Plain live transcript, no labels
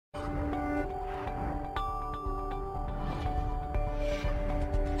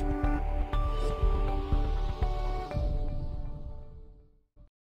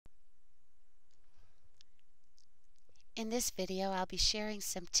In this video, I'll be sharing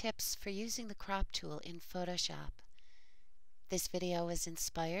some tips for using the crop tool in Photoshop. This video was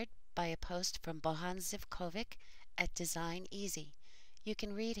inspired by a post from Bohan Zivkovic at Design Easy. You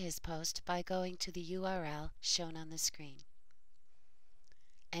can read his post by going to the URL shown on the screen.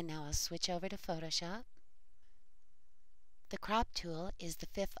 And now I'll switch over to Photoshop. The crop tool is the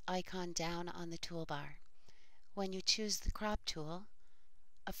fifth icon down on the toolbar. When you choose the crop tool,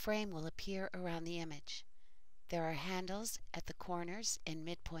 a frame will appear around the image. There are handles at the corners and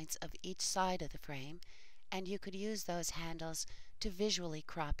midpoints of each side of the frame, and you could use those handles to visually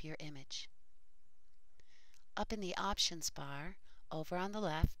crop your image. Up in the options bar, over on the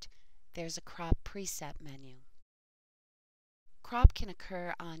left, there's a crop preset menu. Crop can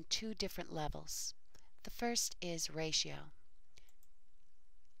occur on two different levels. The first is ratio.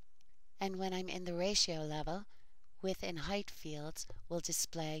 And when I'm in the ratio level, width and height fields will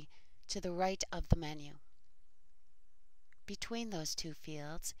display to the right of the menu. Between those two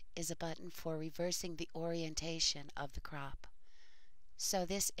fields is a button for reversing the orientation of the crop. So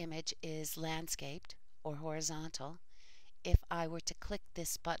this image is landscaped or horizontal. If I were to click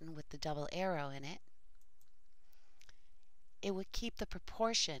this button with the double arrow in it, it would keep the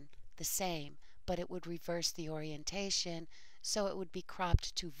proportion the same, but it would reverse the orientation, so it would be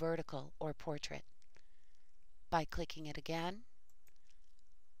cropped to vertical or portrait. By clicking it again,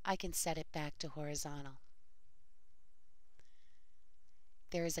 I can set it back to horizontal.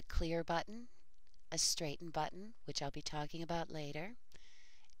 There is a clear button, a straighten button, which I'll be talking about later,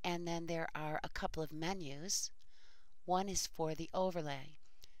 and then there are a couple of menus. One is for the overlay.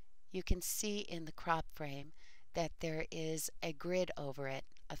 You can see in the crop frame that there is a grid over it,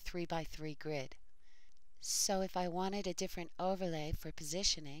 a 3x3 grid. So if I wanted a different overlay for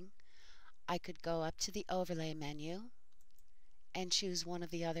positioning, I could go up to the overlay menu and choose one of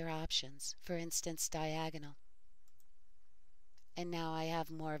the other options, for instance diagonal. And now I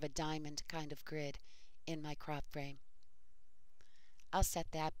have more of a diamond kind of grid in my crop frame. I'll set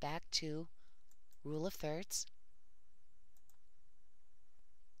that back to rule of thirds.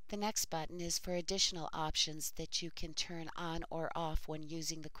 The next button is for additional options that you can turn on or off when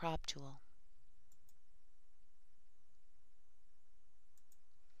using the crop tool.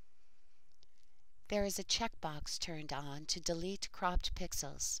 There is a checkbox turned on to delete cropped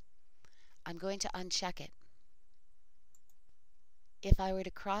pixels. I'm going to uncheck it. If I were to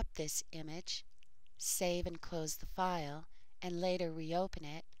crop this image, save and close the file, and later reopen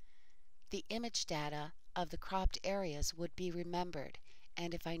it, the image data of the cropped areas would be remembered,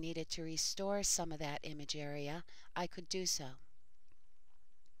 and if I needed to restore some of that image area, I could do so.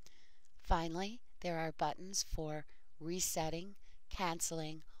 Finally, there are buttons for resetting,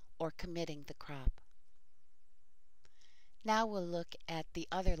 canceling, or committing the crop. Now we'll look at the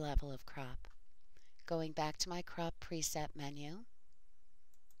other level of crop. Going back to my crop preset menu,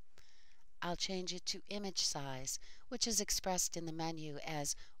 I'll change it to image size, which is expressed in the menu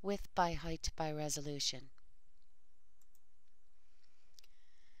as width by height by resolution.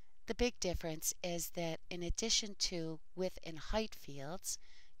 The big difference is that in addition to width and height fields,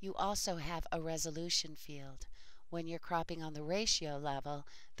 you also have a resolution field. When you're cropping on the ratio level,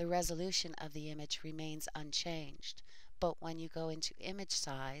 the resolution of the image remains unchanged. But when you go into image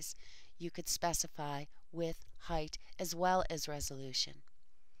size, you could specify width, height, as well as resolution.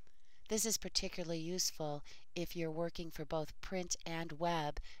 This is particularly useful if you're working for both print and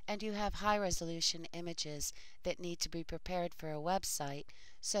web, and you have high-resolution images that need to be prepared for a website,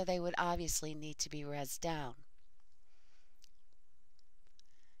 so they would obviously need to be resed down.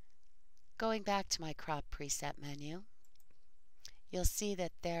 Going back to my crop preset menu, you'll see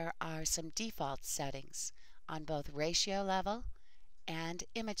that there are some default settings on both ratio level and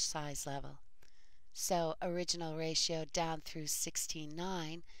image size level. So original ratio down through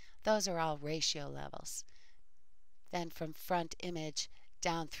 16:9, those are all ratio levels. Then from front image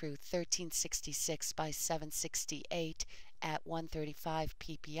down through 1366 by 768 at 135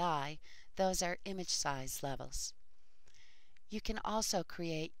 ppi, those are image size levels. You can also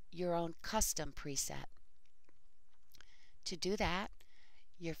create your own custom preset. To do that,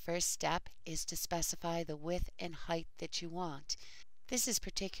 your first step is to specify the width and height that you want. This is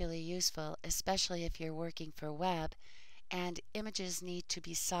particularly useful, especially if you're working for web and images need to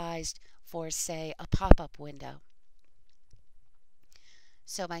be sized for, say, a pop-up window.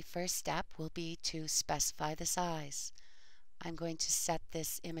 So my first step will be to specify the size. I'm going to set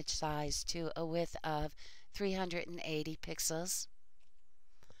this image size to a width of 380 pixels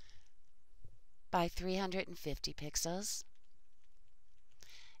by 350 pixels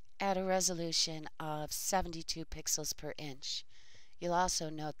at a resolution of 72 pixels per inch. You'll also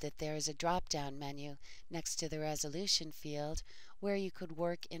note that there is a drop-down menu next to the resolution field where you could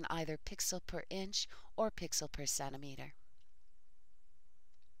work in either pixel per inch or pixel per centimeter.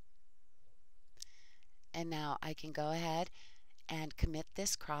 And now I can go ahead and commit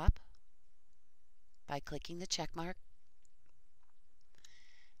this crop by clicking the check mark.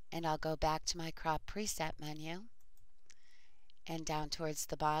 And I'll go back to my crop preset menu and down towards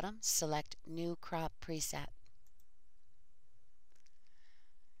the bottom select New Crop Preset.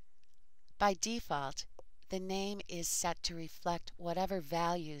 By default, the name is set to reflect whatever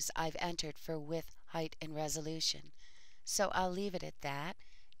values I've entered for width, height, and resolution. So I'll leave it at that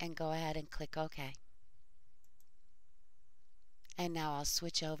and go ahead and click OK. And now I'll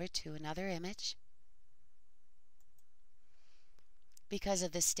switch over to another image. Because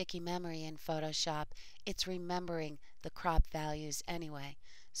of the sticky memory in Photoshop, it's remembering the crop values anyway.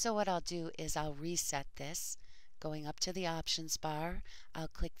 So what I'll do is I'll reset this. Going up to the options bar, I'll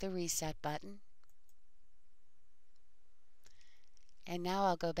click the reset button. And now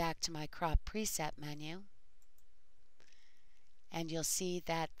I'll go back to my crop preset menu. And you'll see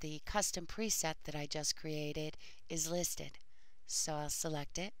that the custom preset that I just created is listed. So I'll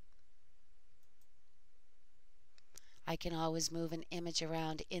select it. I can always move an image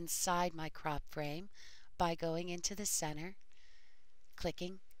around inside my crop frame by going into the center,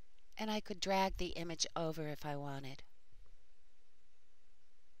 clicking, and I could drag the image over if I wanted.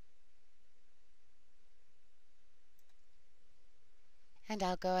 And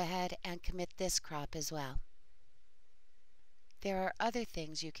I'll go ahead and commit this crop as well. There are other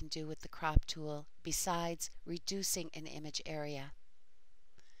things you can do with the crop tool besides reducing an image area.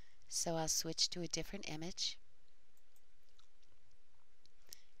 So I'll switch to a different image.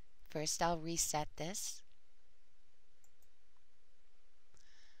 First I'll reset this.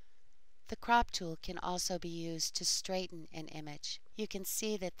 The crop tool can also be used to straighten an image. You can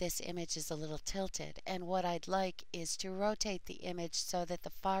see that this image is a little tilted, and what I'd like is to rotate the image so that the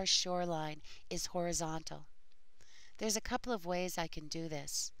far shoreline is horizontal. There's a couple of ways I can do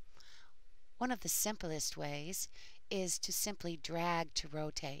this. One of the simplest ways is to simply drag to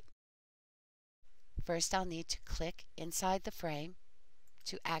rotate. First I'll need to click inside the frame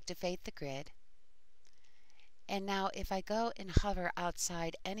to activate the grid. And now if I go and hover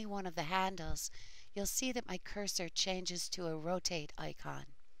outside any one of the handles, you'll see that my cursor changes to a rotate icon.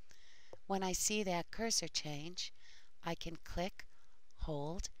 When I see that cursor change, I can click,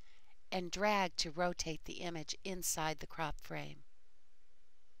 hold, and drag to rotate the image inside the crop frame.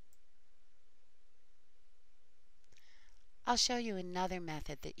 I'll show you another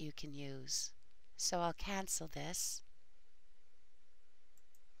method that you can use. So I'll cancel this.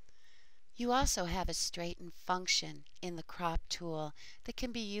 You also have a straighten function in the crop tool that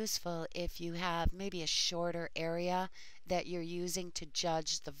can be useful if you have maybe a shorter area that you're using to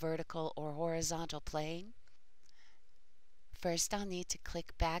judge the vertical or horizontal plane. First I'll need to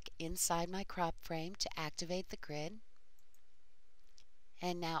click back inside my crop frame to activate the grid.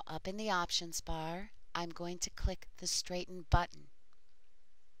 And now up in the options bar, I'm going to click the straighten button.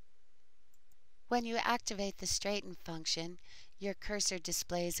 When you activate the straighten function, your cursor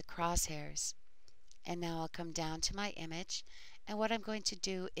displays the crosshairs. And now I'll come down to my image, and what I'm going to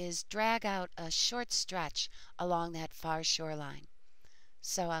do is drag out a short stretch along that far shoreline.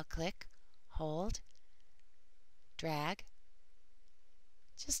 So I'll click, hold, drag,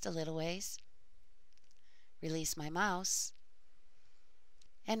 just a little ways, release my mouse,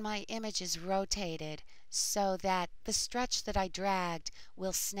 and my image is rotated so that the stretch that I dragged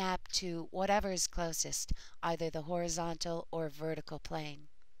will snap to whatever is closest, either the horizontal or vertical plane.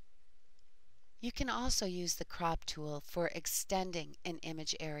 You can also use the crop tool for extending an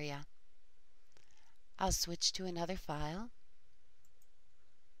image area. I'll switch to another file.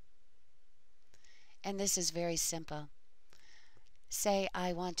 And this is very simple. Say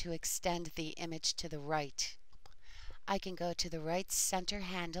I want to extend the image to the right. I can go to the right center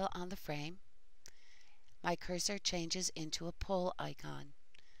handle on the frame. My cursor changes into a pull icon.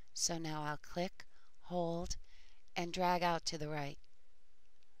 So now I'll click, hold, and drag out to the right.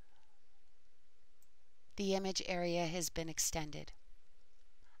 The image area has been extended.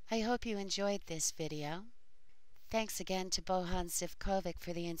 I hope you enjoyed this video. Thanks again to Bohan Zivkovic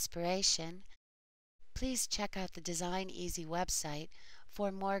for the inspiration. Please check out the Design Easy website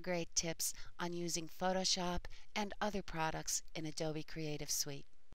for more great tips on using Photoshop and other products in Adobe Creative Suite.